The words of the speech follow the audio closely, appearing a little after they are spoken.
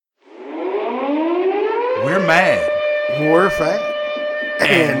mad. We're fat.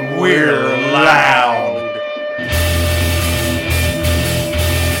 And we're loud.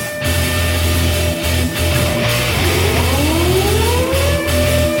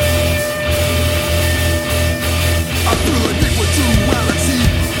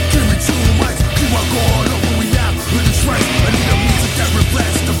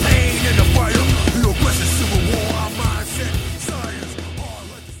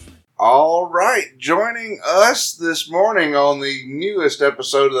 All right, joining us this morning on the newest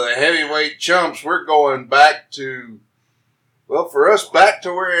episode of the Heavyweight Chumps, we're going back to, well, for us, back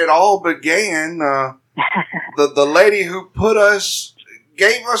to where it all began. The lady who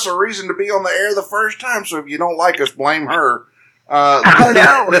gave us a reason to be on the air the first time, so if you don't like us, blame her. Oh,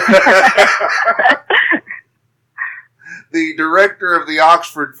 no. The director of the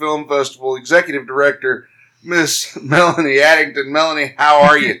Oxford Film Festival, Executive Director, Miss Melanie Addington. Melanie, how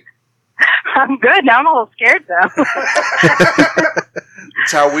are you? I'm good. Now I'm a little scared, though.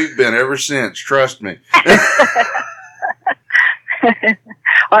 That's how we've been ever since. Trust me.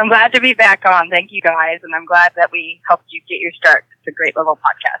 Well, I'm glad to be back on. Thank you, guys. And I'm glad that we helped you get your start. It's a great little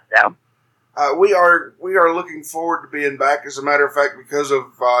podcast, so. We are looking forward to being back. As a matter of fact, because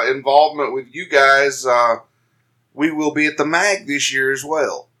of involvement with you guys, we will be at the MAG this year as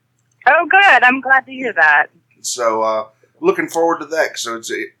well. Oh, good. I'm glad to hear that. So, looking forward to that. So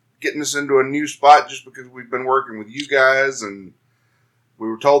it's getting us into a new spot just because we've been working with you guys, and we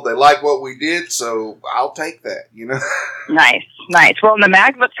were told they like what we did, so I'll take that, you know. Nice. Well, the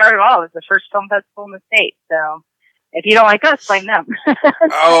MAG's what started it all. It was the first film festival in the state, so if you don't like us, blame them.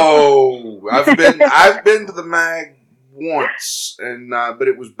 Oh, I've been to the MAG once, and but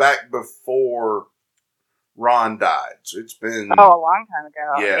it was back before Ron died, so it's been a long time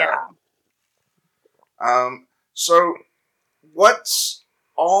ago. Yeah. So what's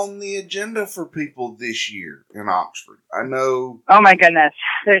on the agenda for people this year in Oxford? I know. Oh my goodness,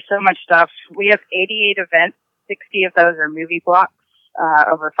 there's so much stuff. We have 88 events. 60 of those are movie blocks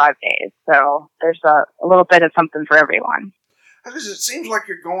over 5 days. So there's a little bit of something for everyone. Because it seems like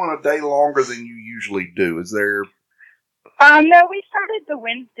you're going a day longer than you usually do. Is there? No, we started the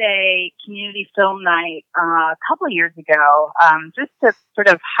Wednesday community film night a couple of years ago, just to sort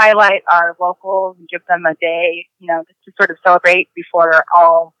of highlight our locals and give them a day, just to sort of celebrate before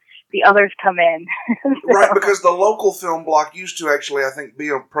all the others come in. Right, because the local film block used to actually, I think,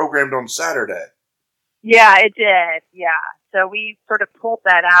 be programmed on Saturday. Yeah, it did. Yeah. So we sort of pulled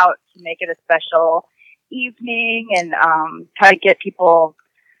that out to make it a special evening and try to get people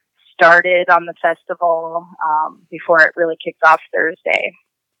started on the festival before it really kicked off Thursday.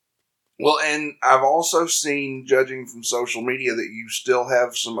 Well, and I've also seen, judging from social media, that you still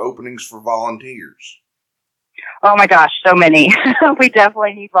have some openings for volunteers. Oh my gosh, so many. We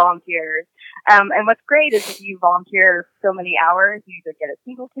definitely need volunteers. And what's great is if you volunteer so many hours, you either get a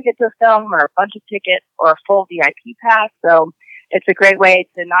single ticket to a film or a bunch of tickets or a full VIP pass. So it's a great way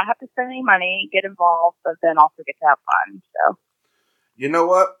to not have to spend any money, get involved, but then also get to have fun. So. You know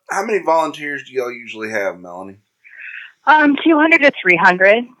what? How many volunteers do y'all usually have, Melanie? 200 to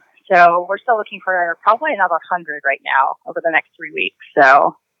 300. So we're still looking for probably another 100 right now over the next 3 weeks.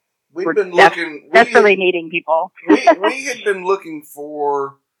 So we've been looking desperately needing people. we had been looking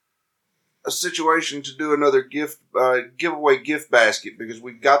for a situation to do another giveaway gift basket because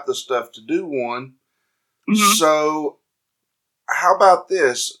we've got the stuff to do one. Mm-hmm. So how about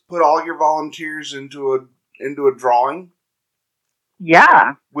this? Put all your volunteers into a drawing.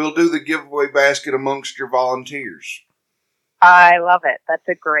 Yeah. We'll do the giveaway basket amongst your volunteers. I love it. That's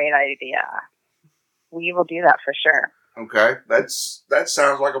a great idea. We will do that for sure. Okay. That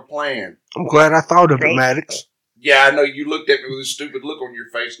sounds like a plan. I'm glad I thought of it, Maddox. Yeah, I know you looked at me with a stupid look on your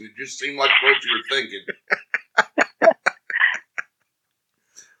face and it just seemed like what you were thinking.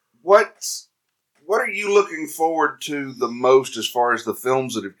 What are you looking forward to the most as far as the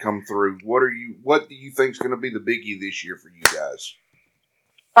films that have come through? What do you think is going to be the biggie this year for you guys?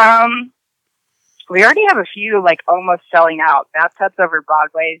 We already have a few almost selling out. Bathtubs Over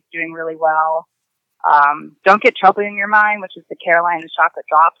Broadway is doing really well. Don't Get Trouble in Your Mind, which is the Caroline and the Chocolate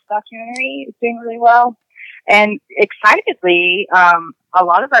Drops documentary, is doing really well. And excitedly, a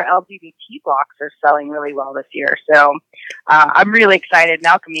lot of our LGBT blocks are selling really well this year. So I'm really excited.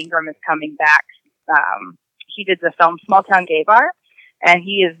 Malcolm Ingram is coming back. He did the film Small Town Gay Bar, and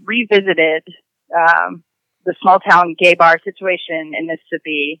he has revisited the small town gay bar situation in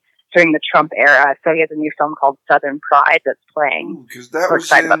Mississippi during the Trump era. So he has a new film called Southern Pride that's playing. Because that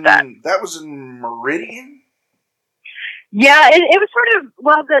was in Meridian? Yeah, it was sort of,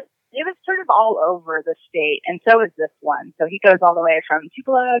 it was sort of all over the state, and so is this one. So he goes all the way from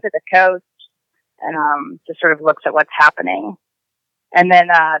Tupelo to the coast, and just sort of looks at what's happening. And then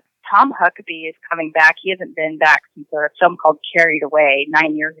Tom Huckabee is coming back. He hasn't been back since a film called Carried Away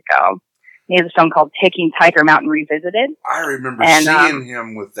 9 years ago. He has a film called Taking Tiger Mountain Revisited. I remember seeing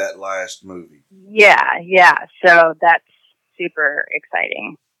him with that last movie. Yeah. So that's super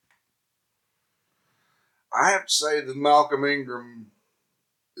exciting. I have to say that Malcolm Ingram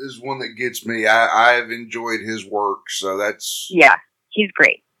is one that gets me. I have enjoyed his work, so that's... Yeah, he's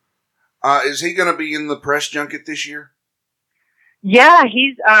great. Is he going to be in the press junket this year? Yeah,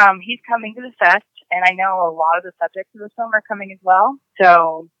 he's coming to the fest, and I know a lot of the subjects of the film are coming as well,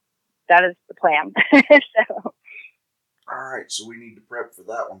 so that is the plan. So. All right, so we need to prep for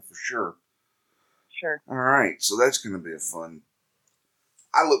that one for sure. Sure. All right, so that's going to be a fun...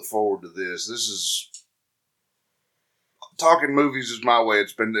 I look forward to this. This is... Talking movies is my way to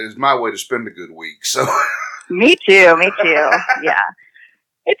spend a good week. So me too. Yeah,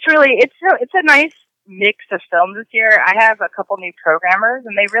 it's a nice mix of films this year. I have a couple new programmers,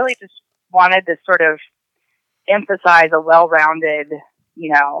 and they really just wanted to sort of emphasize a well-rounded,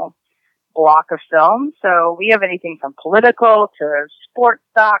 block of films. So we have anything from political to sports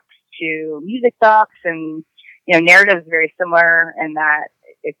docs to music docs, and narrative is very similar in that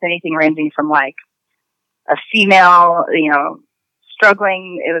it's anything ranging from like a female,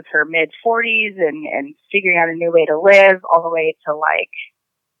 struggling. It was her mid-40s and figuring out a new way to live, all the way to like,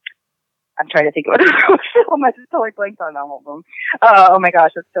 I'm trying to think of what film. I just totally blanked on all of them. Oh my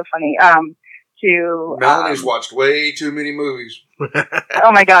gosh, that's so funny. Melanie's watched way too many movies.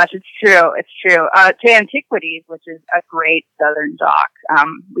 Oh my gosh, it's true. To Antiquities, which is a great Southern doc.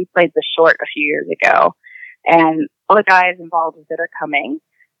 We played the short a few years ago, and all the guys involved with it are coming,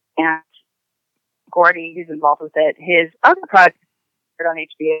 and Gordy, who's involved with it, his other project on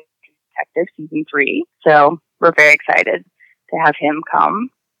HBO, Detective Season 3. So we're very excited to have him come.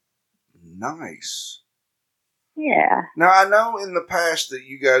 Nice. Yeah. Now, I know in the past that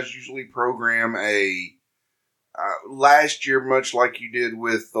you guys usually program last year, much like you did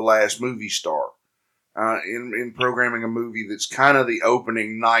with The Last Movie Star, in programming a movie that's kind of the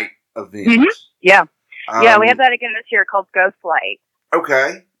opening night event. Mm-hmm. Yeah. We have that again this year called Ghostlight.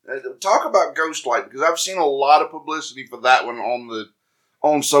 Okay. Talk about Ghostlight, because I've seen a lot of publicity for that one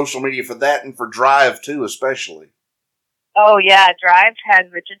on social media for that, and for Drive too, especially. Oh yeah, Drive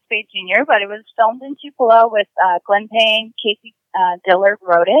has Richard Spade Jr., but it was filmed in Tupelo with Glenn Payne. Casey Dillard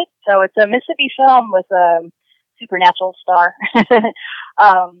wrote it, so it's a Mississippi film with a supernatural star.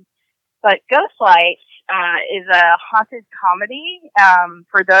 But Ghostlight is a haunted comedy.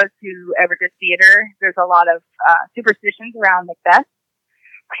 For those who ever did theater, there's a lot of superstitions around Macbeth.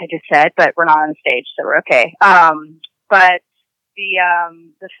 I just said, but we're not on stage, so we're okay. But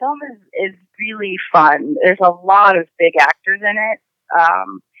the film is really fun. There's a lot of big actors in it,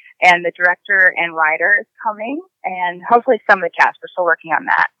 and the director and writer is coming, and hopefully some of the cast. We're still working on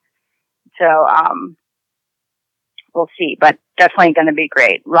that, so we'll see. But definitely going to be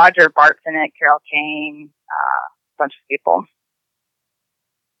great. Roger Bart's in it, Carol Kane, a bunch of people.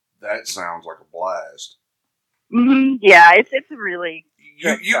 That sounds like a blast. Mm-hmm. Yeah, it's really.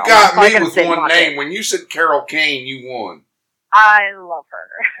 You got me with one name. When you said Carol Kane, you won. I love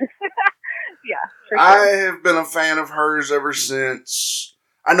her. Yeah, for sure. I have been a fan of hers ever since.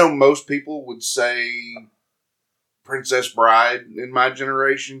 I know most people would say Princess Bride in my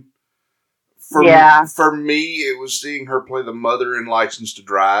generation. For me, it was seeing her play the mother in License to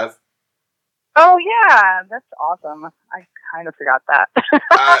Drive. Oh, yeah. That's awesome. I kind of forgot that.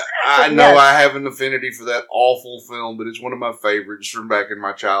 I know yes. I have an affinity for that awful film, but it's one of my favorites from back in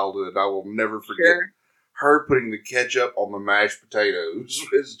my childhood. I will never forget her putting the ketchup on the mashed potatoes.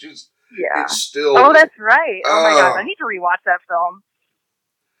 It's just, it's still... Oh, that's right. Oh, my gosh. I need to rewatch that film.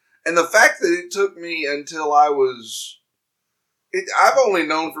 And the fact that it took me until I was... I've only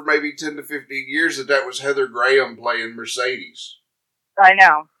known for maybe 10 to 15 years that was Heather Graham playing Mercedes. I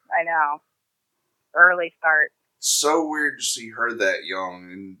know. Early start. So weird to see her that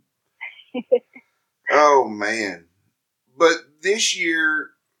young. And oh, man. But this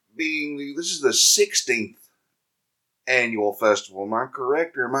year this is the 16th annual festival. Am I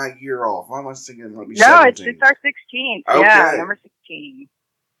correct or am I a year off? Why am I thinking let me No, 17? It's our 16th. Okay. Yeah, number 16.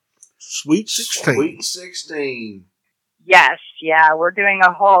 Sweet 16. Sweet 16. Yes, yeah, we're doing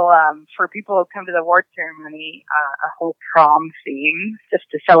a whole, for people who come to the award ceremony, a whole prom theme just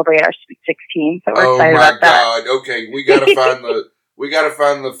to celebrate our Sweet 16. So we're excited about that. Oh my God! Okay, we gotta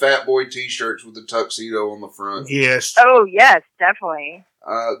find the Fat Boy T-shirts with the tuxedo on the front. Yes. Oh yes, definitely.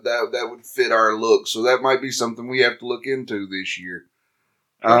 That would fit our look, so that might be something we have to look into this year.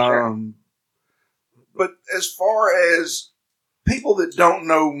 For sure. But as far as people that don't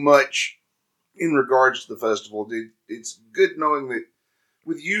know much. in regards to the festival. It's good knowing that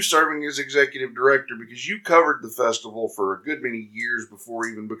with you serving as executive director, because you covered the festival for a good many years before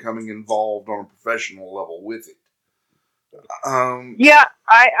even becoming involved on a professional level with it. Yeah,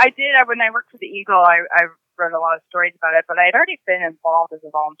 I did. When I worked for the Eagle, I wrote a lot of stories about it, but I had already been involved as a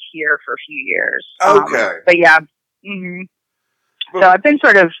volunteer for a few years. Okay. But yeah. Mm-hmm. So I've been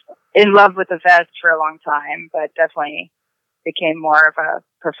sort of in love with the fest for a long time, but definitely became more of a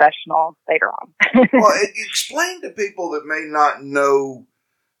professional later on. Well, explain to people that may not know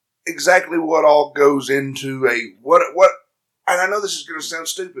exactly what all goes into what, and I know this is going to sound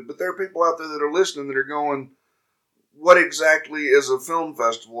stupid, but there are people out there that are listening that are going, what exactly is a film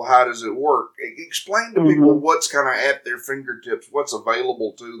festival? How does it work? Explain to people what's kind of at their fingertips, what's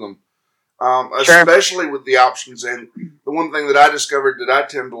available to them, especially with the options. And the one thing that I discovered that I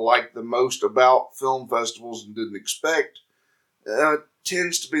tend to like the most about film festivals and didn't expect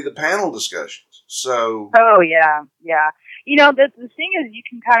tends to be the panel discussions. So, oh yeah. You know, the thing is, you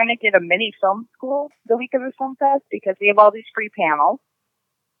can kind of get a mini film school the week of the film fest because we have all these free panels.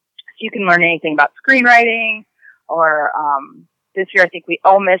 So you can learn anything about screenwriting, or this year I think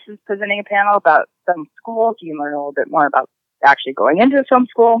Ole Miss is presenting a panel about film schools. You can learn a little bit more about actually going into a film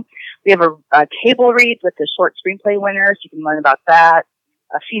school. We have a table read with the short screenplay winners. You can learn about that.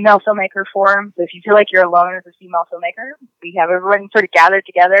 A female filmmaker forum. So if you feel like you're alone as a female filmmaker, we have everyone sort of gathered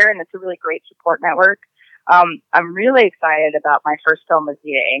together, and it's a really great support network. I'm really excited about my first film with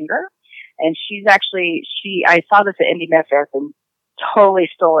Zia Anger, and I saw this at Indie Memphis and totally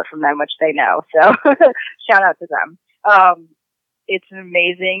stole it from them, which they know. So shout out to them. It's an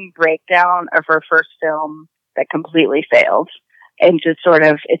amazing breakdown of her first film that completely failed. And just sort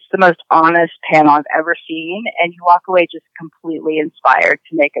of, it's the most honest panel I've ever seen. And you walk away just completely inspired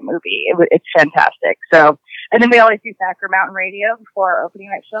to make a movie. It's fantastic. So, and then we always do Thacker Mountain Radio before our opening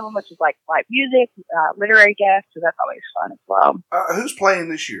night film, which is like live music, literary guests. So that's always fun as well. Who's playing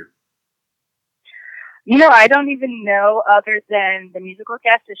this year? You know, I don't even know other than the musical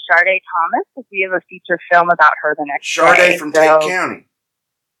guest is Sade Thomas, because we have a feature film about her the next day. Sade from Tate County.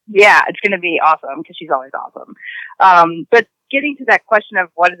 Yeah, it's going to be awesome because she's always awesome. But getting to that question of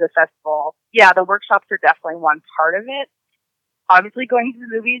what is a festival, yeah, the workshops are definitely one part of it. Obviously, going to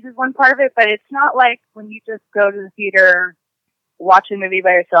the movies is one part of it, but it's not like when you just go to the theater, watch a movie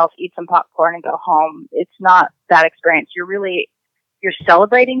by yourself, eat some popcorn, and go home. It's not that experience. You're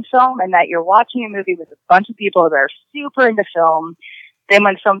celebrating film, and that you're watching a movie with a bunch of people that are super into film. Then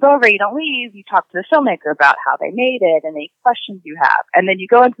when film's over, you don't leave. You talk to the filmmaker about how they made it and any questions you have. And then you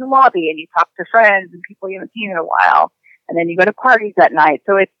go into the lobby and you talk to friends and people you haven't seen in a while. And then you go to parties that night.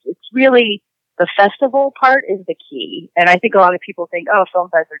 So it's really, the festival part is the key. And I think a lot of people think, oh, film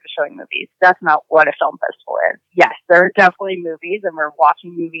festivals are just showing movies. That's not what a film festival is. Yes, there are definitely movies, and we're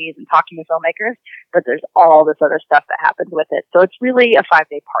watching movies and talking to filmmakers, but there's all this other stuff that happens with it. So it's really a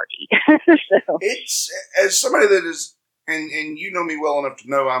 5-day party. So. It's, as somebody that is, and you know me well enough to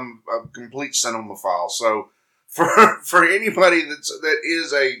know I'm a complete cinemaphile. So for anybody that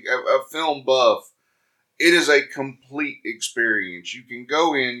is a film buff, it is a complete experience. You can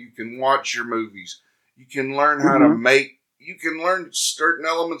go in, you can watch your movies, you can learn how to make, you can learn certain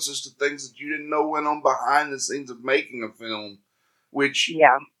elements as to things that you didn't know went on behind the scenes of making a film, which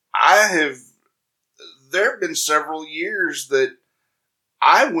there have been several years that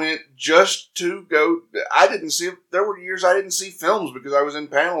I went just to go. There were years I didn't see films because I was in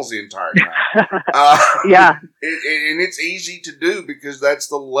panels the entire time. And it's easy to do because that's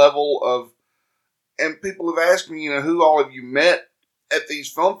the level of, and people have asked me, who all have you met at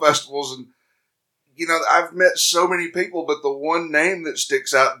these film festivals? And, I've met so many people, but the one name that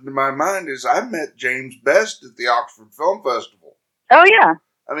sticks out in my mind is I met James Best at the Oxford Film Festival. Oh, yeah.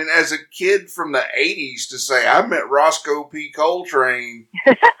 I mean, as a kid from the 80s, to say I met Roscoe P. Coltrane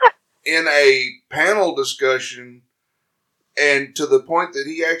in a panel discussion, and to the point that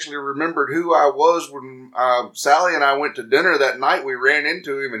he actually remembered who I was when Sally and I went to dinner that night. We ran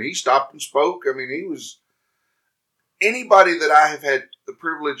into him, and he stopped and spoke. I mean, he was anybody that I have had the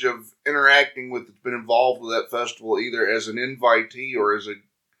privilege of interacting with that's been involved with that festival, either as an invitee or as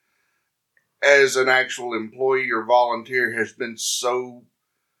an actual employee or volunteer, has been so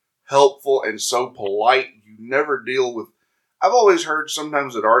helpful and so polite. You never deal with. I've always heard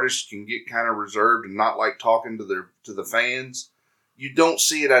sometimes that artists can get kind of reserved and not like talking to the fans. You don't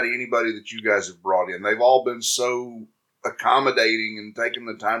see it out of anybody that you guys have brought in. They've all been so accommodating and taking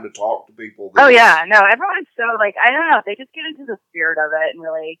the time to talk to people. Oh yeah, no, everyone's so I don't know, they just get into the spirit of it and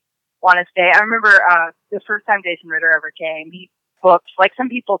really want to stay. I remember the first time Jason Ritter ever came, he booked, like some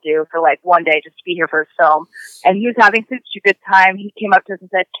people do, for one day just to be here for his film. And he was having such a good time. He came up to us and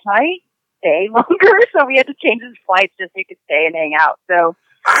said, can I stay longer, so we had to change his flights just so he could stay and hang out. So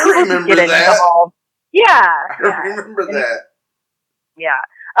I remember that. Yeah. I remember that. Yeah.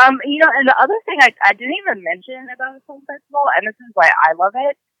 And the other thing I didn't even mention about the film festival, and this is why I love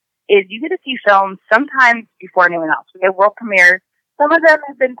it, is you get to see films sometimes before anyone else. We have world premieres. Some of them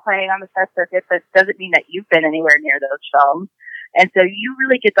have been playing on the fest circuit, but it doesn't mean that you've been anywhere near those films. And so you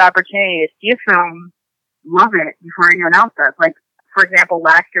really get the opportunity to see a film, love it, before anyone else does. Like, for example,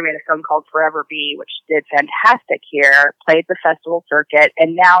 last year we had a film called Forever Bee, which did fantastic here, played the festival circuit,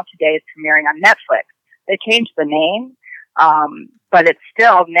 and now today it's premiering on Netflix. They changed the name, but it's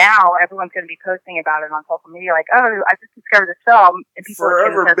still, now everyone's going to be posting about it on social media, like, oh, I just discovered this film. And people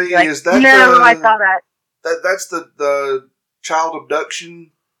Forever Bee, like, is that no, I saw that. That's the child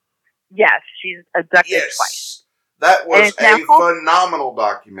abduction? Yes, she's abducted twice. That was a phenomenal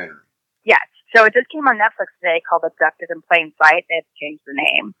documentary. Yes. So it just came on Netflix today called Abducted in Plain Sight. They had to change the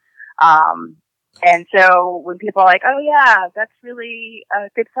name. And so when people are like, oh yeah, that's really a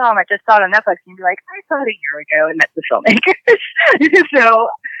good film, I just saw it on Netflix, and you'd be like, I saw it a year ago and met the filmmakers. So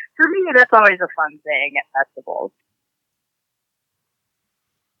for me, that's always a fun thing at festivals.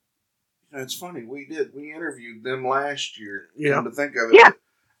 It's funny, we interviewed them last year. Yeah. Come to think of it. Yeah.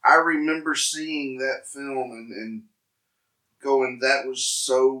 I remember seeing that film and going, that was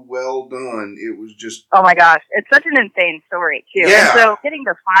so well done. It was just... Oh my gosh, it's such an insane story, too. Yeah. And so getting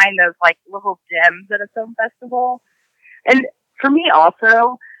to find those, like, little gems at a film festival. And for me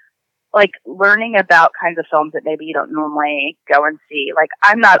also, like, learning about kinds of films that maybe you don't normally go and see. Like,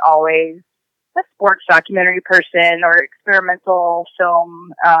 I'm not always a sports documentary person or experimental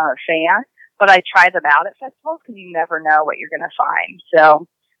film fan, but I try them out at festivals because you never know what you're going to find. So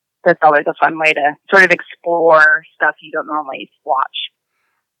that's always a fun way to sort of explore stuff you don't normally watch.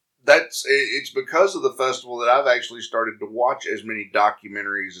 It's because of the festival that I've actually started to watch as many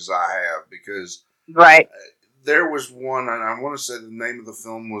documentaries as I have, because right. There was one, and I want to say the name of the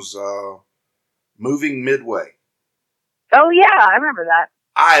film was Moving Midway. Oh yeah, I remember that.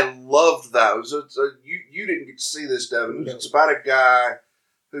 I loved that. You didn't get to see this, Devin. It's about a guy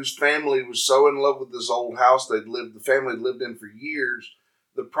whose family was so in love with this old house the family had lived in for years.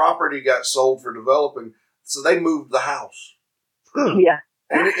 The property got sold for developing, so they moved the house. Yeah.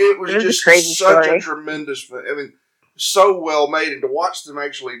 And it was just such a tremendous, so well made. And to watch them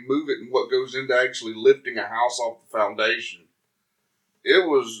actually move it and what goes into actually lifting a house off the foundation, it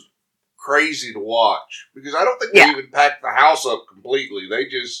was crazy to watch. Because I don't think they even packed the house up completely. They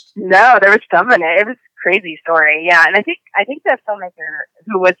just... No, there was some in it. It was a crazy story, yeah. And I think that filmmaker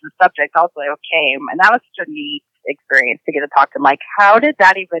who was the subject also came, and that was such a neat experience to get to talk to him. Like, how did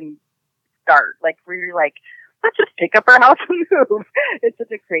that even start? Like, were you like, let's just pick up our house and move? It's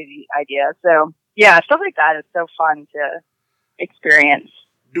such a crazy idea. So yeah, stuff like that is so fun to experience.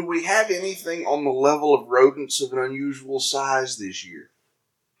 Do we have anything on the level of Rodents of Unusual Size this year?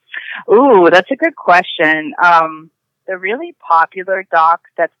 Ooh, that's a good question. The really popular doc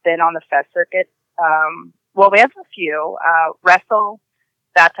that's been on the fest circuit, well, we have a few. Wrestle,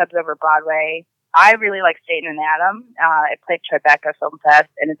 Bathtubs Over Broadway. I really like Satan and Adam. It played Tribeca Film Fest,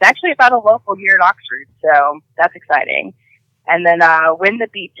 and it's actually about a local here in Oxford, so that's exciting. And then When the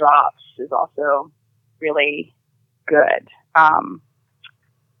Beat Drops is also really good. Let's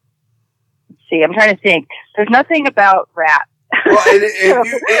see, I'm trying to think. There's nothing about rap. Well,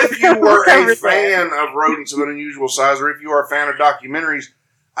 if you were a fan of Rodents of Unusual Size, or if you are a fan of documentaries,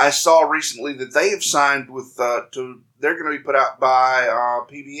 I saw recently that they have signed with, they're going to be put out by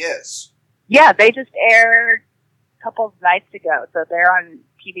PBS. Yeah, they just aired a couple of nights ago, so they're on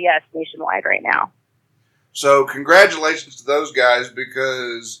PBS nationwide right now. So congratulations to those guys,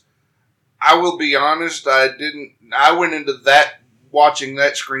 because I will be honest, I went into watching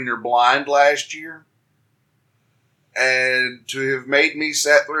that screener blind last year, and to have made me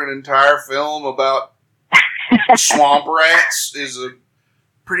sit through an entire film about swamp rats is a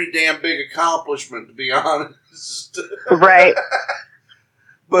pretty damn big accomplishment, to be honest. Right.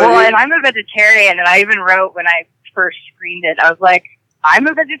 And I'm a vegetarian, and I even wrote when I first screened it, I was like, I'm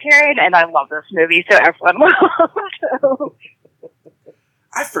a vegetarian, and I love this movie, so everyone will. So.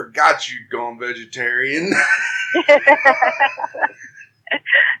 I forgot you'd gone vegetarian. I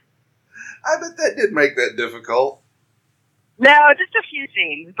bet that did make that difficult. No, just a few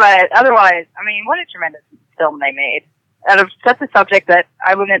scenes, but otherwise, what a tremendous film they made. Out of such a subject that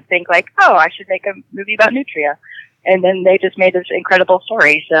I wouldn't think like, oh, I should make a movie about nutria. And then they just made this incredible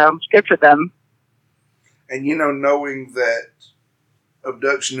story, so it's good for them. And knowing that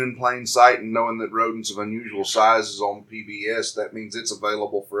Abduction in Plain Sight and knowing that Rodents of Unusual Size is on PBS, that means it's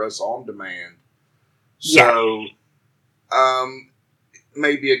available for us on demand. So,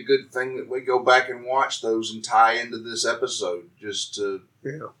 may be a good thing that we go back and watch those and tie into this episode, just to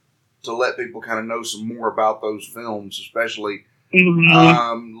let people kind of know some more about those films, especially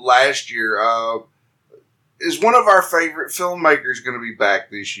last year. Is one of our favorite filmmakers going to be back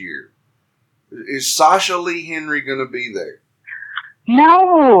this year? Is Sasha Lee Henry going to be there?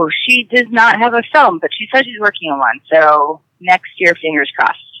 No, she does not have a film, but she says she's working on one. So next year, fingers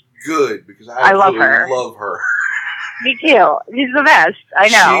crossed. Good, because I love her. Me too. She's the best. I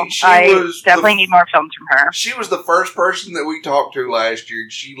know. I definitely need more films from her. She was the first person that we talked to last year.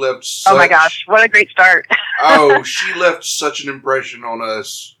 She left oh my gosh, what a great start. She left such an impression on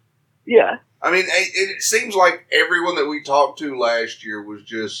us. Yeah. I mean, it seems like everyone that we talked to last year was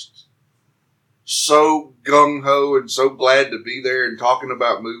just so gung-ho and so glad to be there and talking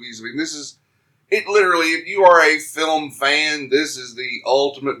about movies. I mean, literally, if you are a film fan, this is the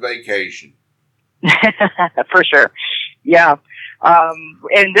ultimate vacation. For sure. Yeah.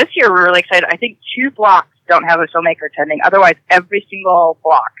 And this year we're really excited. I think 2 blocks don't have a filmmaker attending. Otherwise, every single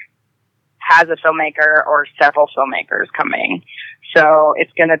block has a filmmaker or several filmmakers coming. So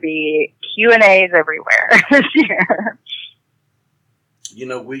it's going to be Q&As everywhere this year. You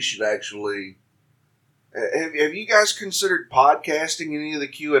know, we should actually... Have you guys considered podcasting any of the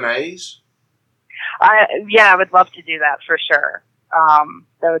Q&As? Yeah, I would love to do that for sure.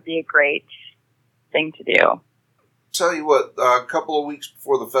 That would be a great thing to do. Tell you what, a couple of weeks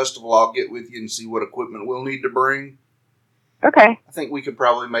before the festival, I'll get with you and see what equipment we'll need to bring. Okay. I think we could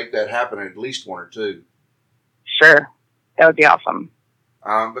probably make that happen at least 1 or 2. Sure. That would be awesome.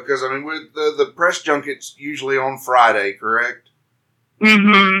 Because, I mean, with the press junket's usually on Friday, correct?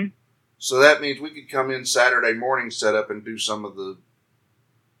 Mm-hmm. So that means we could come in Saturday morning, set up, and do some of the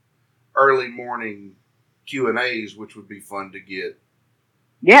early morning Q&As, which would be fun to get.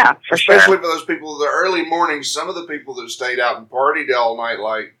 Yeah, for sure. Especially for those people, the early mornings, some of the people that stayed out and partied all night,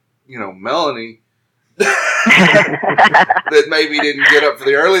 like, Melanie, that maybe didn't get up for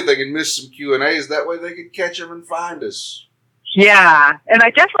the early thing and missed some Q&As. That way they could catch them and find us. Yeah, and I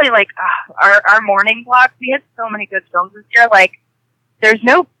definitely like our morning block. We had so many good films this year. Like, there's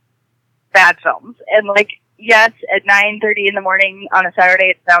no bad films. And, like, yes, at 9:30 in the morning on a Saturday,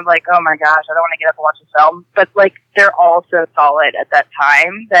 it sounds like, oh my gosh, I don't want to get up and watch a film. But, like, they're all so solid at that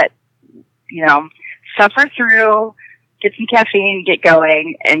time that, suffer through, get some caffeine, get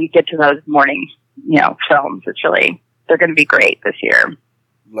going, and you get to those morning, films. They're going to be great this year.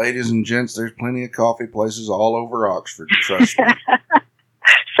 Ladies and gents, there's plenty of coffee places all over Oxford, trust me.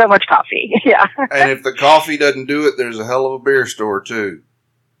 So much coffee, yeah. And if the coffee doesn't do it, there's a hell of a beer store, too.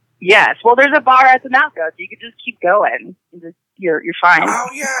 Yes, well, there's a bar at the Malco, so you can just keep going. And you're fine. Oh,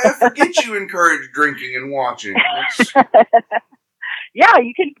 yeah, I forget you encourage drinking and watching. Yeah,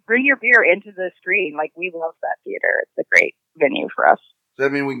 you can bring your beer into the screen. Like, we love that theater. It's a great venue for us. Does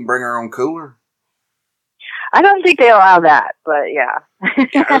that mean we can bring our own cooler? I don't think they allow that, but yeah.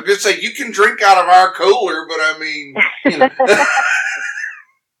 Yeah, I was going to say, you can drink out of our cooler, but I mean,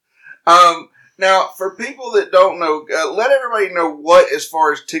 Now, for people that don't know, let everybody know what, as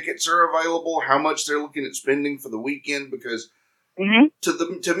far as tickets are available, how much they're looking at spending for the weekend, because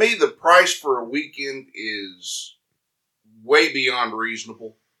to me, the price for a weekend is way beyond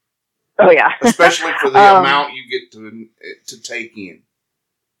reasonable. Oh, yeah. Especially for the amount you get to take in.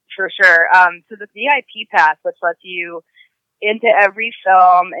 For sure. So the VIP pass, which lets you into every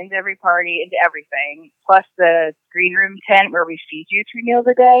film, into every party, into everything, plus the green room tent where we feed you 3 meals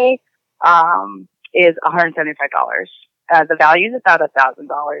a day, is $175. The value is about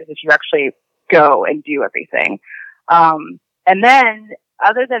 $1,000 if you actually go and do everything. And then,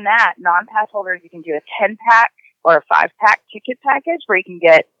 other than that, non-pass holders, you can do a 10-pack or a 5-pack ticket package where you can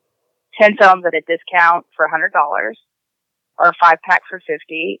get 10 films at a discount for $100 or a 5-pack for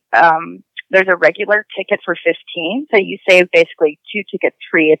 $50. There's a regular ticket for $15, so you save basically 2 tickets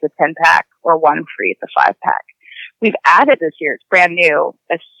free at the 10-pack or 1 free at the 5-pack. We've added this year, it's brand new,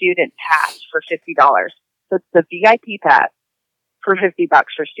 a student pass for $50. So it's the VIP pass for $50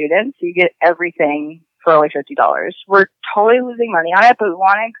 for students. So you get everything for only $50. We're totally losing money on it, but we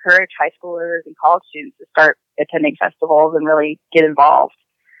want to encourage high schoolers and college students to start attending festivals and really get involved.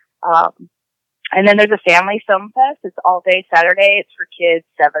 And then there's a family film fest. It's all day Saturday. It's for kids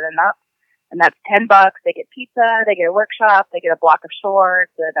 7 and up. And that's $10. They get pizza, they get a workshop, they get a block of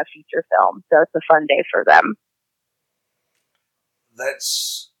shorts and a feature film. So it's a fun day for them.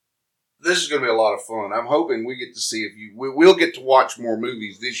 This is going to be a lot of fun. I'm hoping we get to see we'll get to watch more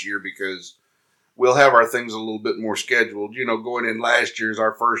movies this year because we'll have our things a little bit more scheduled. Going in last year's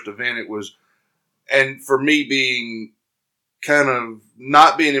our first event, and for me being kind of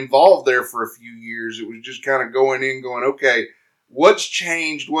not being involved there for a few years, it was just kind of going in, going, okay, What's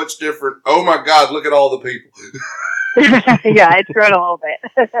changed? What's different? Oh my God, look at all the people. Yeah, it's grown a little bit.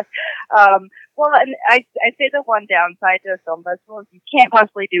 Well, and I'd say the one downside to a film festival is you can't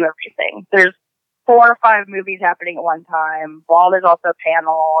possibly do everything. There's 4 or 5 movies happening at one time, while there's also a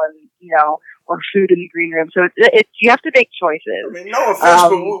panel and, or food in the green room. So it's you have to make choices. I mean, no offense,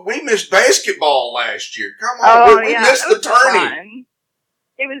 but we missed basketball last year. Come on, we missed the tourney. Fun.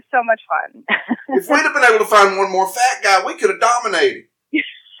 It was so much fun. If we'd have been able to find one more fat guy, we could have dominated.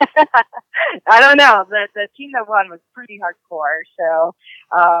 I don't know. The team that won was pretty hardcore. So,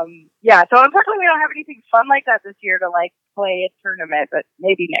 So unfortunately, we don't have anything fun like that this year to play a tournament. But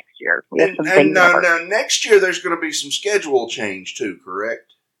maybe next year we have some things. Now, next year there's going to be some schedule change too.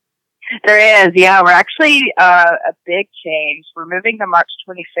 Correct? There is. Yeah, we're actually a big change. We're moving to March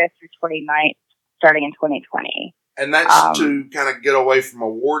 25th through 29th, starting in 2020. And that's to kind of get away from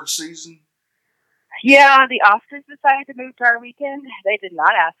award season? Yeah, the Oscars decided to move to our weekend. They did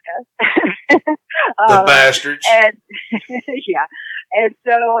not ask us. The bastards. And and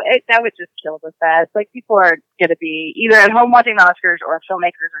so that would just kill the fest. People are going to be either at home watching the Oscars or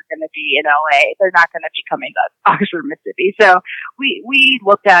filmmakers are going to be in LA. They're not going to be coming to Oxford, Mississippi. So we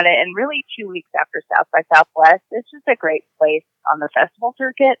looked at it, and really 2 weeks after South by Southwest, it's just a great place on the festival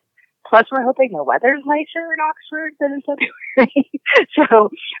circuit. Plus, we're hoping the weather's nicer in Oxford than in February.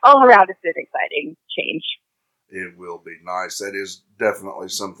 So, all around, it's an exciting change. It will be nice. That is definitely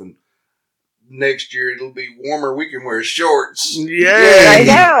something. Next year, it'll be warmer. We can wear shorts. Yeah, I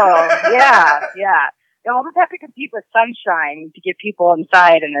know. Yeah. We'll just have to compete with sunshine to get people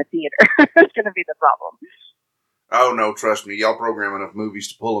inside in the theater. It's going to be the problem. Oh, no, trust me. Y'all program enough movies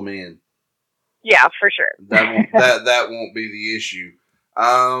to pull them in. Yeah, for sure. That won't be the issue.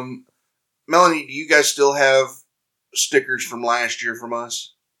 Melanie, do you guys still have stickers from last year from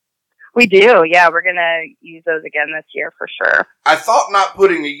us? We do, yeah. We're going to use those again this year for sure. I thought not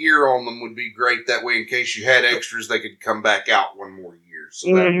putting a year on them would be great. That way, in case you had extras, they could come back out one more year.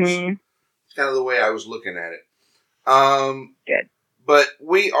 So that was kind of the way I was looking at it. Good. But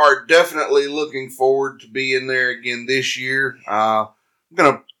we are definitely looking forward to being there again this year. I'm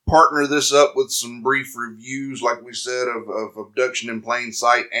going to partner this up with some brief reviews, like we said, of Abduction in Plain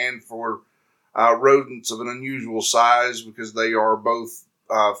Sight and for Rodents of an Unusual Size, because they are both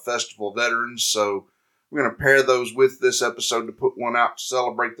festival veterans. So we're going to pair those with this episode to put one out to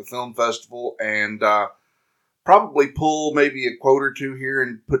celebrate the film festival, and probably pull maybe a quote or two here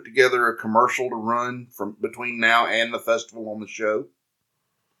and put together a commercial to run from between now and the festival on the show.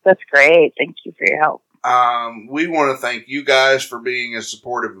 That's great. Thank you for your help. We want to thank you guys for being as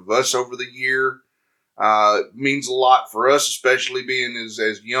supportive of us over the year. It means a lot for us, especially being as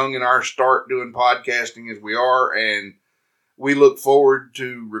young in our start doing podcasting as we are. And we look forward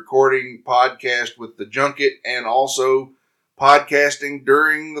to recording podcast with the junket and also podcasting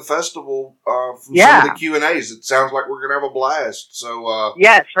during the festival from some of the Q&As. It sounds like we're going to have a blast. So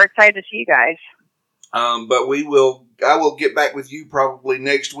yes, we're excited to see you guys. But I will get back with you probably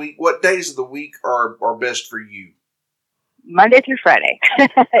next week. What days of the week are best for you? Monday through Friday.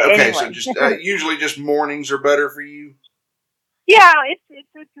 Okay, so just usually just mornings are better for you? Yeah, it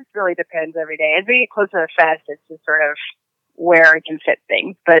just really depends every day. As we get closer to the fest, it's just sort of where I can fit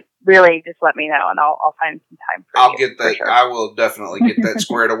things. But really, just let me know, and I'll find some time for you. I'll get that. Sure. I will definitely get that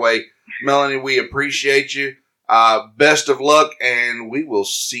squared away. Melanie, we appreciate you. Best of luck, and we will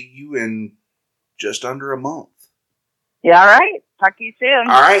see you in just under a month. Yeah, all right. Talk to you soon.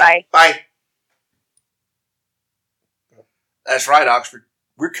 All right. Bye. That's right, Oxford.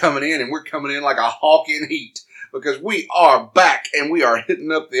 We're coming in like a hawk in heat, because we are back and we are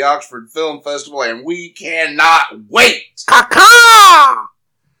hitting up the Oxford Film Festival, and we cannot wait. Caw-caw!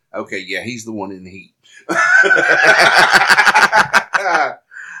 Okay, yeah, he's the one in the heat.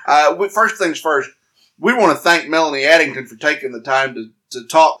 First things first, we want to thank Melanie Addington for taking the time to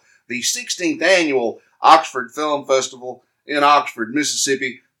talk the 16th annual Oxford Film Festival in Oxford,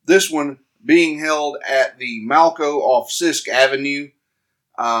 Mississippi. This one being held at the Malco off Sisk Avenue,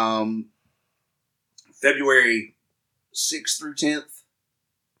 February 6th through 10th.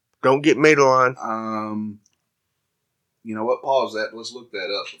 Don't get made on. You know what? Pause that. Let's look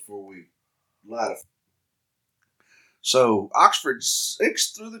that up before we lie. So, Oxford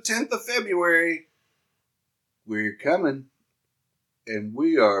 6th through the 10th of February. We're coming. And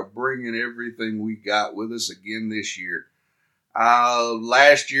we are bringing everything we got with us again this year.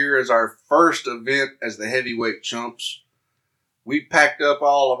 Last year, as our first event as the Heavyweight Chumps, we packed up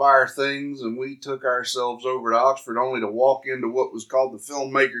all of our things and we took ourselves over to Oxford, only to walk into what was called the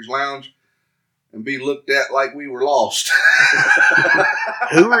Filmmakers Lounge and be looked at like we were lost.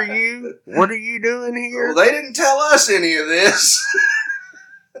 Who are you? What are you doing here? Well, they didn't tell us any of this.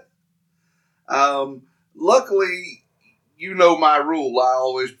 Luckily, you know my rule. I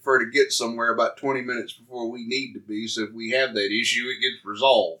always prefer to get somewhere about 20 minutes before we need to be, so if we have that issue, it gets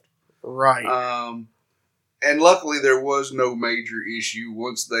resolved. Right. And luckily, there was no major issue.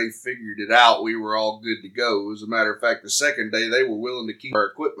 Once they figured it out, we were all good to go. As a matter of fact, the second day, they were willing to keep our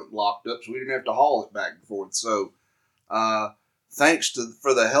equipment locked up so we didn't have to haul it back and forth. So, thanks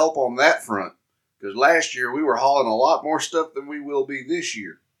for the help on that front. Because last year, we were hauling a lot more stuff than we will be this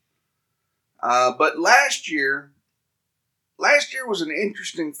year. But last year was an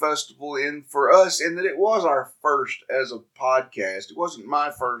interesting festival for us in that it was our first as a podcast. It wasn't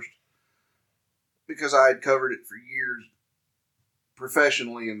my first, because I had covered it for years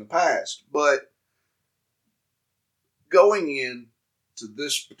professionally in the past. But going in to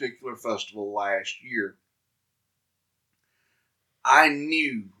this particular festival last year, I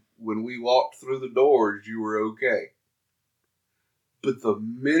knew when we walked through the doors you were okay. But the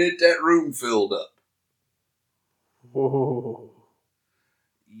minute that room filled up, Whoa.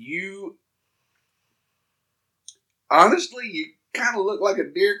 you kind of look like a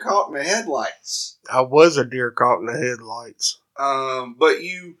deer caught in the headlights. I was a deer caught in the headlights. But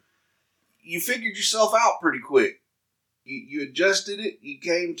you figured yourself out pretty quick. You adjusted it. You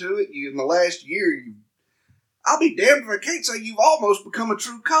came to it. In the last year, I'll be damned if I can't say you've almost become a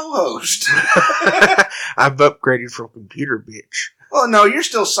true co-host. I've upgraded from computer bitch. Well, no, you're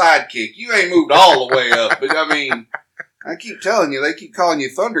still sidekick. You ain't moved all the way up. But I mean, I keep telling you, they keep calling you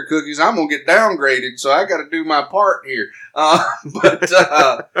Thunder Cookies. I'm going to get downgraded, so I got to do my part here. But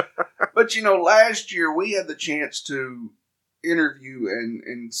last year we had the chance to interview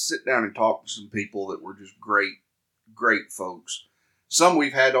and sit down and talk to some people that were just great folks. Some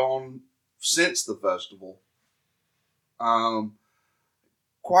we've had on since the festival.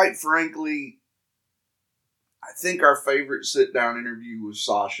 Quite frankly, I think our favorite sit-down interview was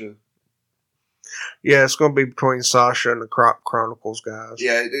Sasha. Yeah, it's going to be between Sasha and the Crop Chronicles guys.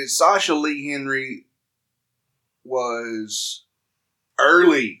 Yeah, Sasha Lee Henry was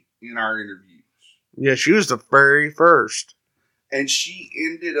early in our interviews. Yeah, she was the very first. And she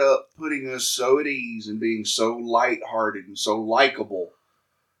ended up putting us so at ease and being so lighthearted and so likable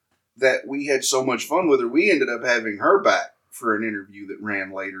that we had so much fun with her. We ended up having her back for an interview that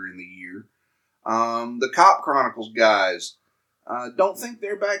ran later in the year. The Cop Chronicles guys, don't think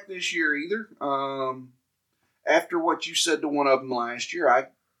they're back this year either. After what you said to one of them last year, I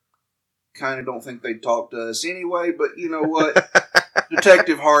kind of don't think they'd talk to us anyway, but you know what?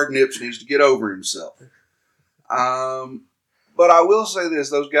 Detective Hard Nips needs to get over himself. But I will say this,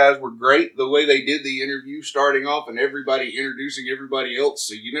 those guys were great. The way they did the interview, starting off and everybody introducing everybody else,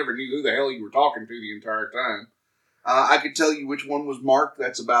 so you never knew who the hell you were talking to the entire time. I could tell you which one was Mark.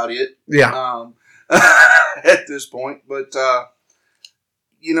 That's about it. Yeah. At this point. But,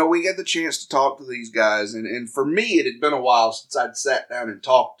 we got the chance to talk to these guys. And for me, it had been a while since I'd sat down and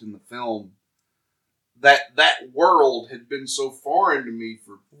talked in the film. That world had been so foreign to me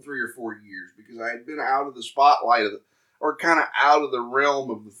for 3 or 4 years because I had been out of the spotlight or kind of out of the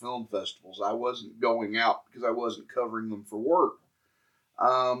realm of the film festivals. I wasn't going out because I wasn't covering them for work.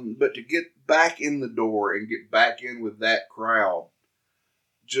 But to get back in the door and get back in with that crowd,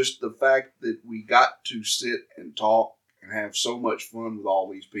 just the fact that we got to sit and talk and have so much fun with all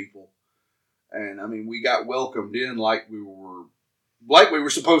these people. And I mean, we got welcomed in like we were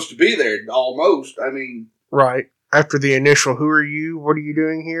supposed to be there almost. I mean, right. After the initial, who are you? What are you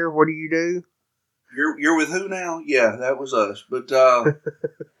doing here? What do you do? You're with who now? Yeah, that was us. But,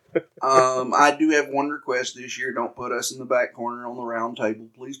 I do have one request this year. Don't put us in the back corner on the round table.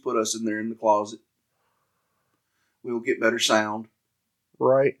 Please put us in there in the closet. We'll get better sound.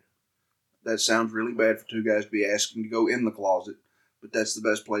 Right. That sounds really bad for two guys to be asking to go in the closet, but that's the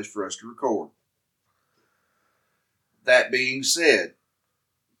best place for us to record. That being said,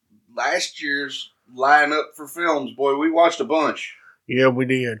 last year's lineup for films, boy, we watched a bunch. Yeah, we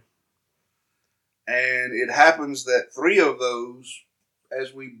did. And it happens that 3 of those,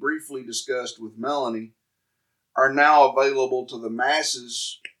 as we briefly discussed with Melanie, are now available to the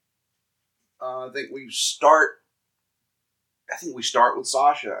masses. I think we start with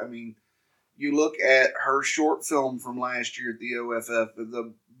Sasha. I mean, you look at her short film from last year at the OFF,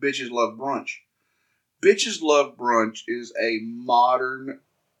 the Bitches Love Brunch. Bitches Love Brunch is a modern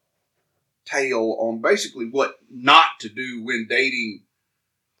tale on basically what not to do when dating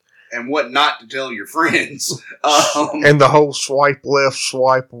and what not to tell your friends. And the whole swipe left,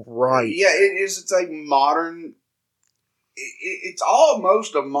 swipe right. Yeah, it is. It's a modern... It's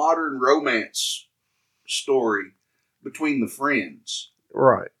almost a modern romance story between the friends.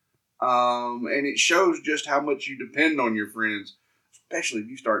 Right. And it shows just how much you depend on your friends, especially if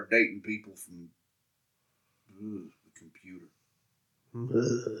you start dating people from the computer.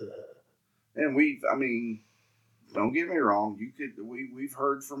 And don't get me wrong. We've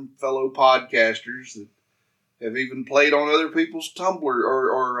heard from fellow podcasters that have even played on other people's Tumblr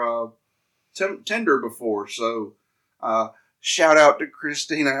or Tinder before. So, shout out to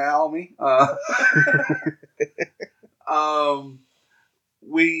Christina Almy.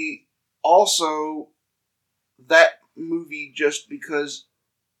 We also, that movie, just because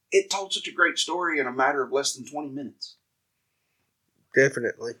it told such a great story in a matter of less than 20 minutes.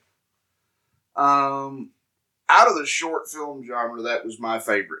 Definitely. Out of the short film genre, that was my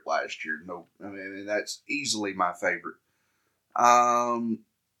favorite last year. That's easily my favorite.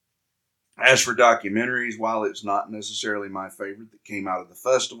 As for documentaries, while it's not necessarily my favorite that came out of the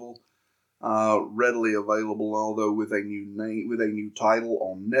festival, readily available, although with a new title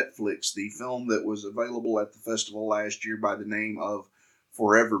on Netflix, the film that was available at the festival last year by the name of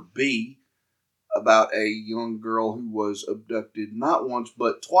Forever Bee, about a young girl who was abducted not once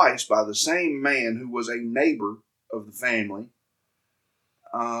but twice by the same man who was a neighbor of the family.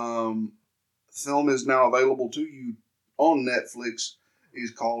 The film is now available to you on Netflix. It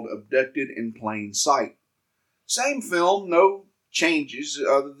is called Abducted in Plain Sight. Same film, no changes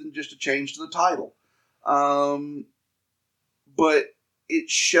other than just a change to the title. But it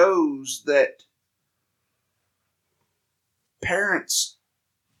shows that parents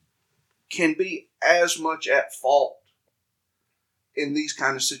can be as much at fault in these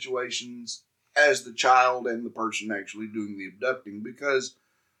kind of situations as the child and the person actually doing the abducting, because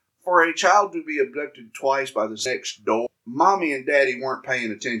for a child to be abducted twice by the next door, mommy and daddy weren't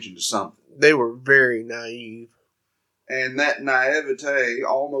paying attention to something. They were very naive. And that naivete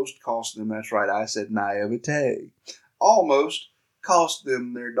almost cost them, that's right, I said naivete, almost cost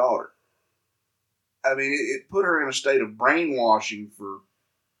them their daughter. It put her in a state of brainwashing for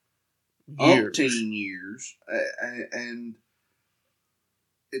umpteen years, and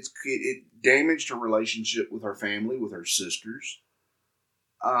it damaged her relationship with her family, with her sisters.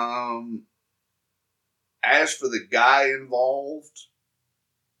 As for the guy involved,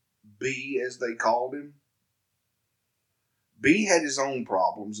 B, as they called him, B had his own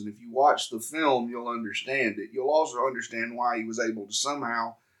problems, and if you watch the film, you'll understand it. You'll also understand why he was able to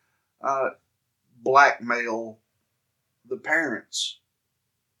somehow blackmail the parents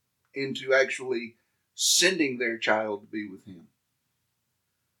into actually sending their child to be with him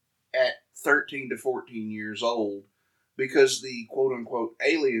at 13 to 14 years old, because the quote-unquote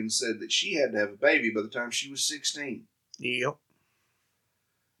alien said that she had to have a baby by the time she was 16. Yep.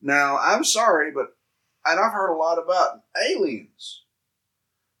 Now, I'm sorry, and I've heard a lot about aliens,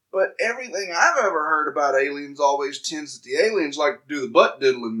 but everything I've ever heard about aliens always tends that the aliens like to do the butt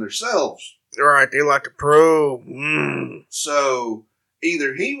diddling themselves. Right, they like to probe. So,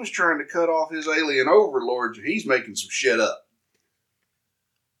 either he was trying to cut off his alien overlords, or he's making some shit up.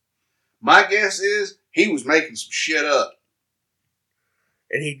 My guess is he was making some shit up.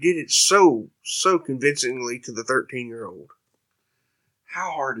 And he did it so convincingly to the 13-year-old.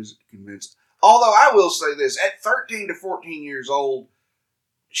 How hard is it to convince? Although I will say this, at 13 to 14 years old,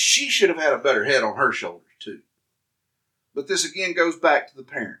 she should have had a better head on her shoulders too. But this again goes back to the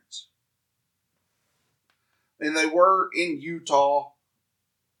parents. And they were in Utah.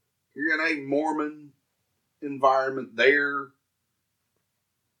 You're in a Mormon environment there.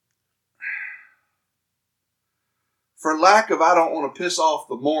 For lack of, I don't want to piss off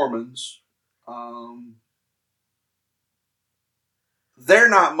the Mormons, they're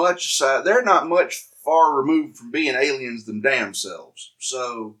not much far removed from being aliens them damn selves.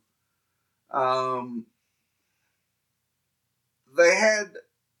 So, they had,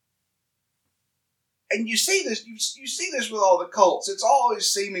 and you see this with all the cults. It's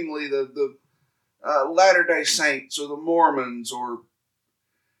always seemingly the Latter-day Saints or the Mormons, or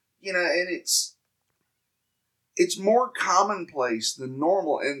and it's more commonplace than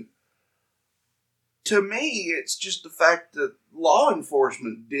normal. And to me, it's just the fact that law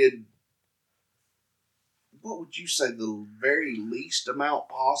enforcement did, what would you say, the very least amount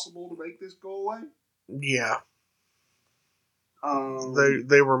possible to make this go away? Yeah.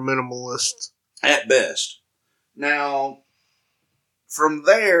 They were minimalists. At best. Now, from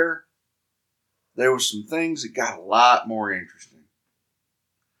there were some things that got a lot more interesting.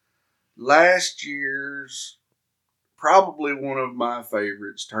 Last year's, probably one of my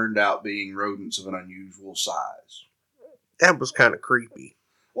favorites, turned out being Rodents of Unusual Size. That was kind of creepy.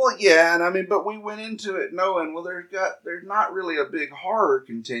 Well, yeah, and but we went into it knowing, well, there's not really a big horror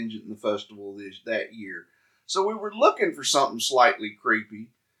contingent in the festival that year. So we were looking for something slightly creepy,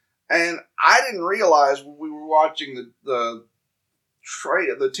 and I didn't realize when we were watching the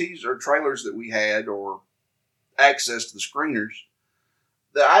teaser trailers that we had, or access to the screeners,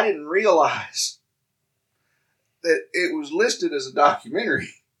 that I didn't realize that it was listed as a documentary.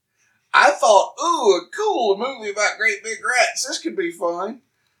 I thought, ooh, a movie about great big rats. This could be fun.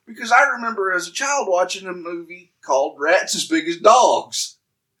 Because I remember as a child watching a movie called Rats as Big as Dogs.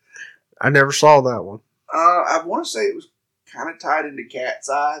 I never saw that one. I want to say it was kind of tied into Cat's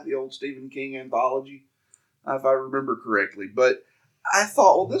Eye, the old Stephen King anthology, if I remember correctly. But I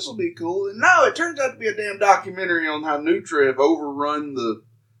thought, well, this will be cool. And no, it turns out to be a damn documentary on how Nutria have overrun the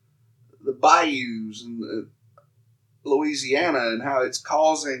bayous in Louisiana, and how it's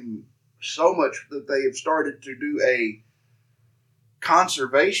causing so much that they have started to do a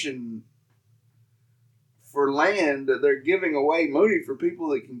conservation for land. That they're giving away money for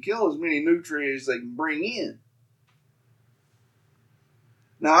people that can kill as many nutria as they can bring in.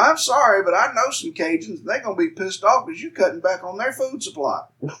 Now, I'm sorry, but I know some Cajuns, and they're going to be pissed off because you're cutting back on their food supply.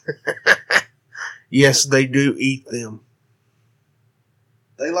 Yes, they do eat them.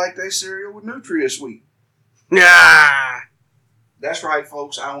 They like their cereal with Nutria sweet. Nah. That's right,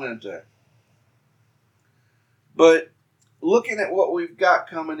 folks. I went there. But looking at what we've got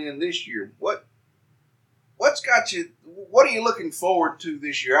coming in this year, what's got you? What are you looking forward to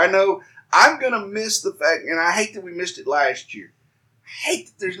this year? I know I'm going to miss the fact, and I hate that we missed it last year. I hate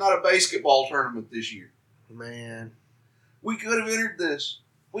that there's not a basketball tournament this year. Man. We could have entered this.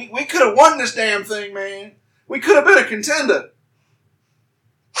 We could have won this damn thing, man. We could have been a contender.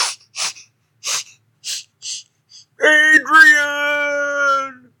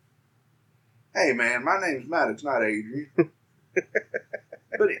 Adrian! Hey, man, my name's Maddox, not Adrian. But,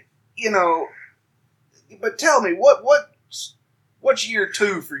 but tell me, what's year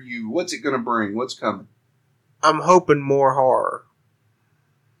 2 for you? What's it going to bring? What's coming? I'm hoping more horror.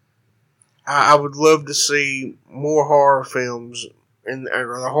 I would love to see more horror films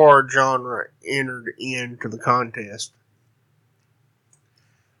or the horror genre entered into the contest.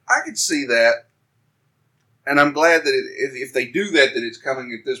 I could see that. And I'm glad that if they do that it's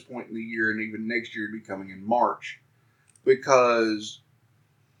coming at this point in the year, and even next year it'll be coming in March. Because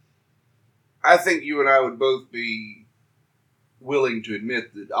I think you and I would both be willing to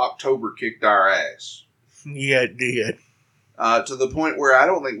admit that October kicked our ass. Yeah, it did. To the point where I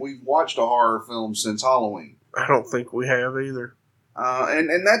don't think we've watched a horror film since Halloween. I don't think we have either.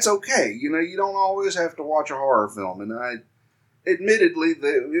 And that's okay. You don't always have to watch a horror film. And admittedly,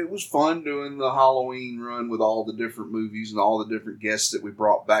 it was fun doing the Halloween run with all the different movies and all the different guests that we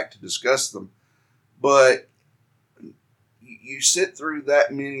brought back to discuss them. But you sit through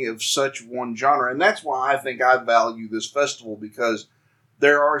that many of such one genre, and that's why I think I value this festival, because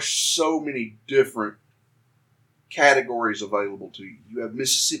there are so many different categories available to you. You have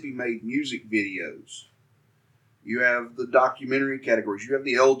Mississippi-made music videos. You have the documentary categories. You have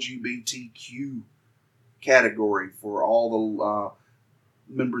the LGBTQ category for all the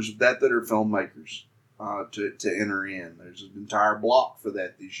members of that are filmmakers to enter in. There's an entire block for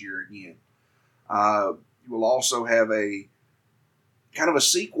that this year again. You will also have a kind of a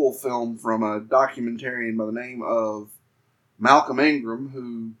sequel film from a documentarian by the name of Malcolm Ingram,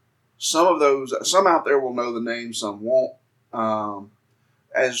 who some out there will know the name, some won't.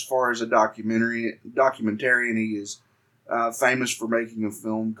 As far as a documentarian, he is famous for making a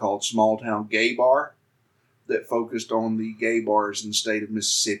film called Small Town Gay Bar that focused on the gay bars in the state of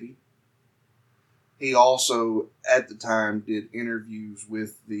Mississippi. He also, at the time, did interviews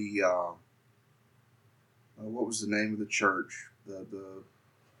with the what was the name of the church? The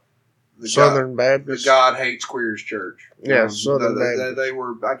Southern Baptist. The God Hates Queers Church. Yeah, Southern Baptist. They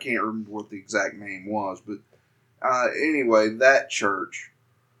were, I can't remember what the exact name was, but anyway, that church.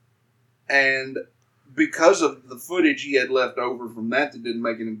 And because of the footage he had left over from that didn't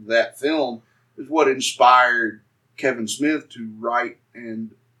make it into that film, is what inspired Kevin Smith to write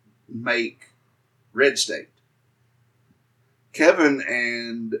and make Red State. Kevin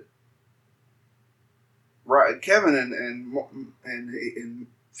and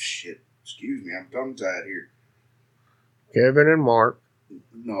shit, excuse me, I'm tongue tied here. Kevin and Mark.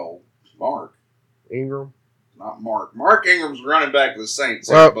 No, Mark Ingram. Not Mark. Mark Ingram's running back to the Saints.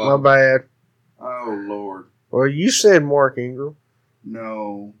 Oh, my bad. Oh, Lord. Well, you said Mark Ingram.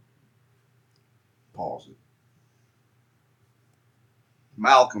 No. Pause it.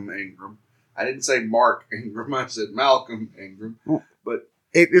 Malcolm Ingram. I didn't say Mark Ingram. I said Malcolm Ingram. But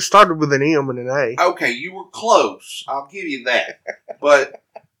it started with an M and an A. Okay, you were close. I'll give you that. But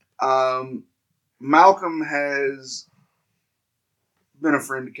Malcolm has been a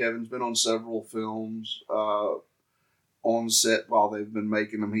friend of Kevin's, been on several films on set while they've been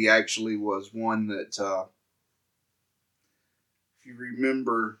making them. He actually was one that, if you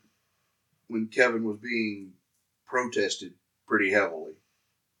remember, when Kevin was being protested pretty heavily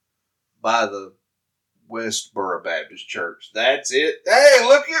by the Westboro Baptist Church. That's it. Hey,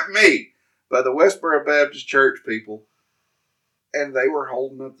 look at me! By the Westboro Baptist Church people. And they were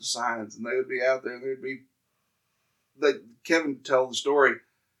holding up the signs, and they would be out there, and Kevin would tell the story.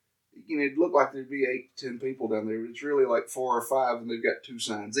 You know, it'd look like there'd be 8 to 10 people down there, but it's really like 4 or 5, and they've got 2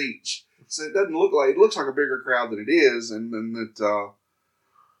 signs each. So it looks like a bigger crowd than it is, and that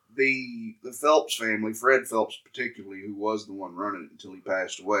the Phelps family, Fred Phelps particularly, who was the one running it until he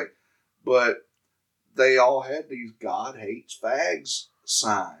passed away, but they all had these God hates fags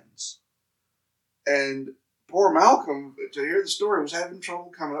signs. And poor Malcolm, to hear the story, was having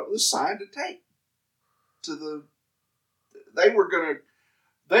trouble coming up with a sign to take to the. They were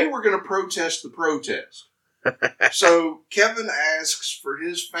gonna protest the protest. So Kevin asks for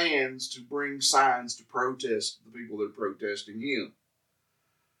his fans to bring signs to protest the people that are protesting him.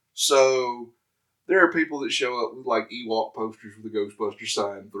 So there are people that show up with like Ewok posters with a Ghostbuster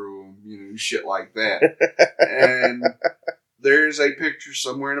sign through them, you know, shit like that. And there's a picture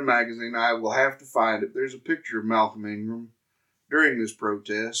somewhere in a magazine. I will have to find it. There's a picture of Malcolm Ingram during this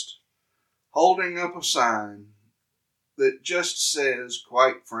protest holding up a sign that just says,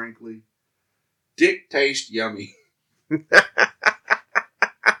 quite frankly, "Dick tastes yummy."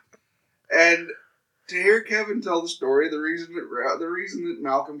 And to hear Kevin tell the story, the reason that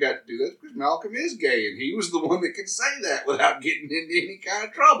Malcolm got to do that is because Malcolm is gay, and he was the one that could say that without getting into any kind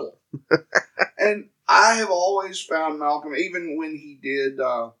of trouble. And I have always found Malcolm, even when he did,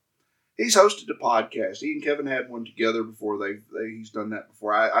 he's hosted a podcast. He and Kevin had one together before he's done that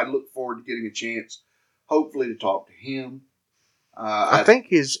before. I look forward to getting a chance, hopefully, to talk to him. I think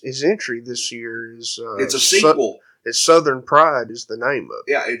his entry this year is it's a sequel. It's Southern Pride is the name of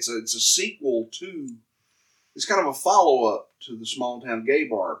it. Yeah, it's a sequel to. It's kind of a follow up to the Small Town Gay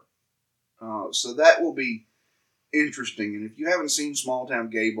Bar, so that will be interesting. And if you haven't seen Small Town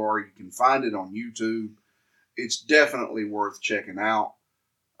Gay Bar, you can find it on YouTube. It's definitely worth checking out.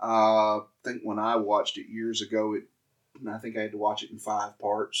 I think when I watched it years ago, I think I had to watch it in 5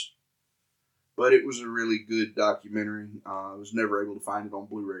 parts. But it was a really good documentary. I was never able to find it on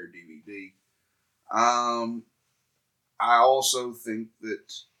Blu-ray or DVD. I also think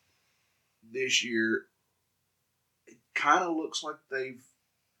that this year, it kind of looks like they've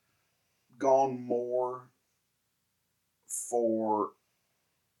gone more for...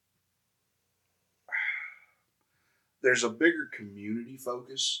 There's a bigger community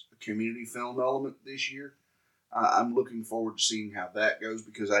focus, a community film element this year. I'm looking forward to seeing how that goes,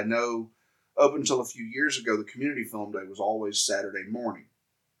 because I know up until a few years ago, the community film day was always Saturday morning.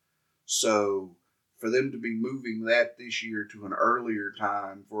 So for them to be moving that this year to an earlier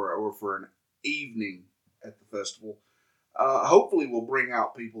time for an evening at the festival, hopefully will bring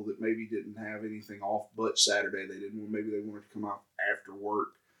out people that maybe didn't have anything off but Saturday. Maybe they wanted to come out after work.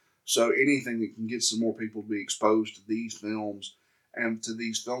 So anything that can get some more people to be exposed to these films and to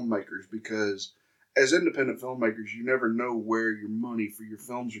these filmmakers, because as independent filmmakers, you never know where your money for your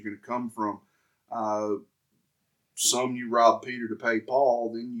films are going to come from. Some you rob Peter to pay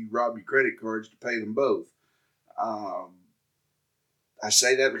Paul, then you rob your credit cards to pay them both. I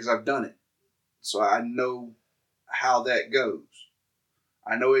say that because I've done it. So I know how that goes.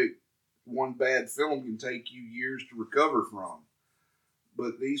 I know one bad film can take you years to recover from.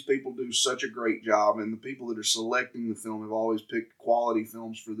 But these people do such a great job, and the people that are selecting the film have always picked quality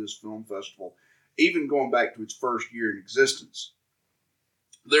films for this film festival. Even going back to its first year in existence,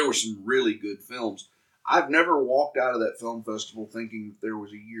 there were some really good films. I've never walked out of that film festival thinking that there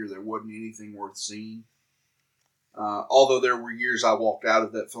was a year there wasn't anything worth seeing. Although there were years I walked out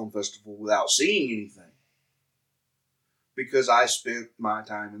of that film festival without seeing anything, because I spent my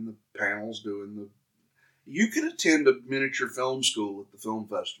time in the panels doing the... You can attend a miniature film school at the film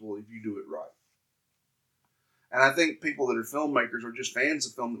festival if you do it right. And I think people that are filmmakers or just fans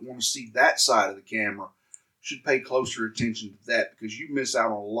of film that want to see that side of the camera should pay closer attention to that, because you miss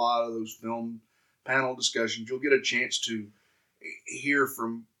out on a lot of those film panel discussions. You'll get a chance to hear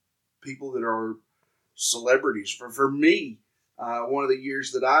from people that are celebrities. For me, one of the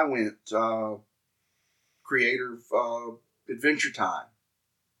years that I went, creator of Adventure Time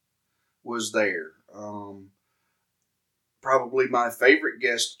was there. Probably my favorite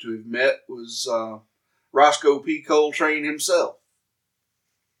guest to have met was Roscoe P. Coltrane himself.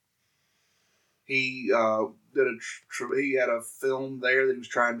 He he had a film there that he was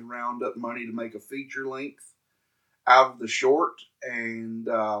trying to round up money to make a feature length, out of the short, and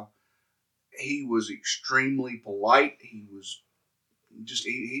he was extremely polite. He was just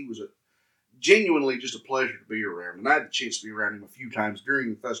he was genuinely just a pleasure to be around, and I had the chance to be around him a few times during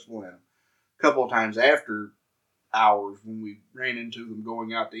the festival and a couple of times after hours when we ran into them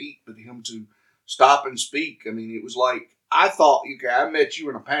going out to eat. But him to stop and speak, I mean, it was like, I thought, okay, I met you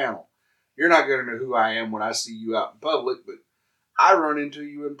in a panel. You're not going to know who I am when I see you out in public, but I run into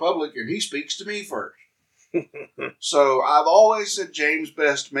you in public and he speaks to me first. So I've always said James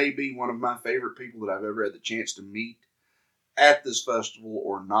Best may be one of my favorite people that I've ever had the chance to meet at this festival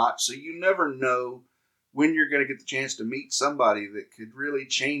or not. So you never know when you're going to get the chance to meet somebody that could really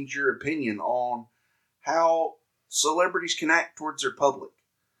change your opinion on how celebrities can act towards their public.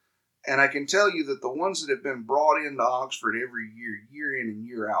 And I can tell you that the ones that have been brought into Oxford every year, year in and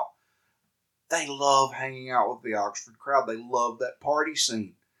year out, they love hanging out with the Oxford crowd. They love that party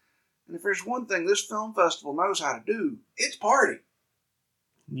scene. And if there's one thing this film festival knows how to do, it's party.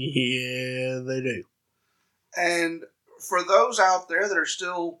 Yeah, they do. And for those out there that are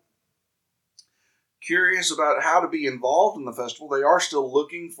still curious about how to be involved in the festival, they are still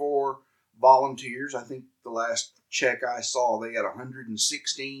looking for volunteers. I think the last check I saw, they had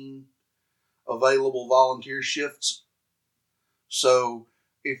 116 available volunteer shifts. So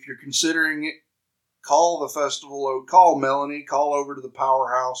if you're considering it, call the festival, or call Melanie, call over to the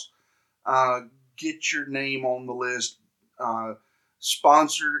Powerhouse, get your name on the list,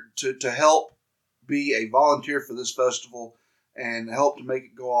 sponsor to help be a volunteer for this festival and help to make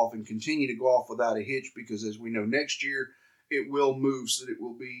it go off and continue to go off without a hitch, because as we know, next year it will move so that it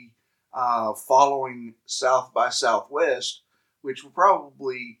will be following South by Southwest, which will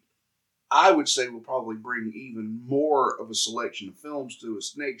probably, I would say, will probably bring even more of a selection of films to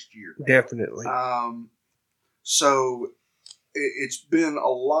us next year. Definitely. So it's been a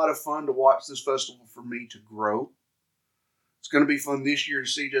lot of fun to watch this festival for me to grow. It's going to be fun this year to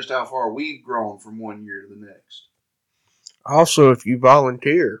see just how far we've grown from one year to the next. Also, if you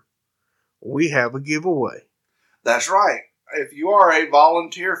volunteer, we have a giveaway. That's right. If you are a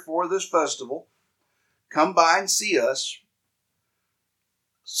volunteer for this festival, come by and see us.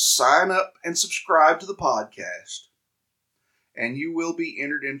 Sign up and subscribe to the podcast, and you will be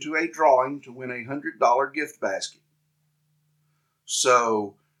entered into a drawing to win a $100 gift basket.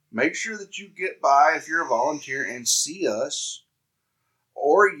 So make sure that you get by if you're a volunteer and see us,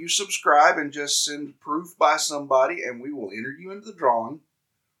 or you subscribe and just send proof by somebody, and we will enter you into the drawing.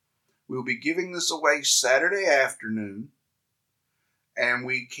 We'll be giving this away Saturday afternoon, and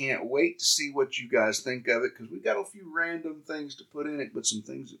we can't wait to see what you guys think of it, because we've got a few random things to put in it, but some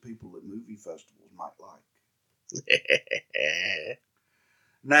things that people at movie festivals might like.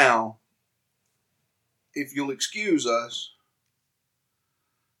 Now, if you'll excuse us,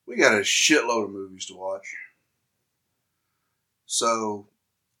 we got a shitload of movies to watch. So,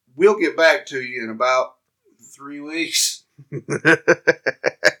 we'll get back to you in about 3 weeks.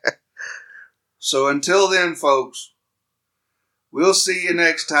 So until then, folks, we'll see you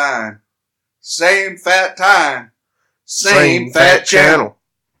next time. Same fat time, same fat channel.